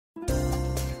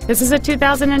This is a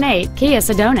 2008 Kia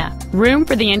Sedona. Room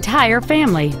for the entire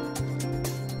family.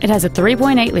 It has a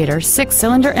 3.8-liter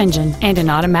 6-cylinder engine and an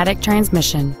automatic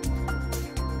transmission.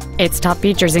 Its top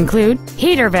features include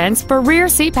heater vents for rear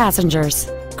seat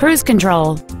passengers, cruise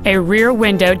control, a rear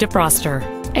window defroster,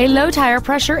 a low tire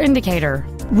pressure indicator,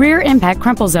 rear impact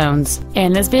crumple zones,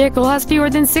 and this vehicle has fewer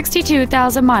than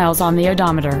 62,000 miles on the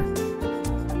odometer.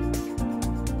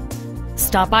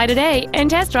 Stop by today and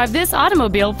test drive this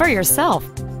automobile for yourself.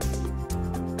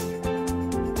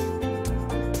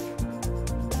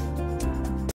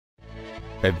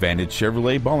 Advantage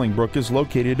Chevrolet Bolingbrook is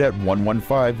located at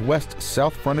 115 West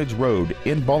South Frontage Road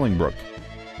in Bolingbrook.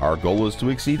 Our goal is to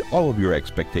exceed all of your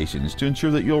expectations to ensure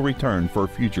that you'll return for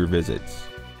future visits.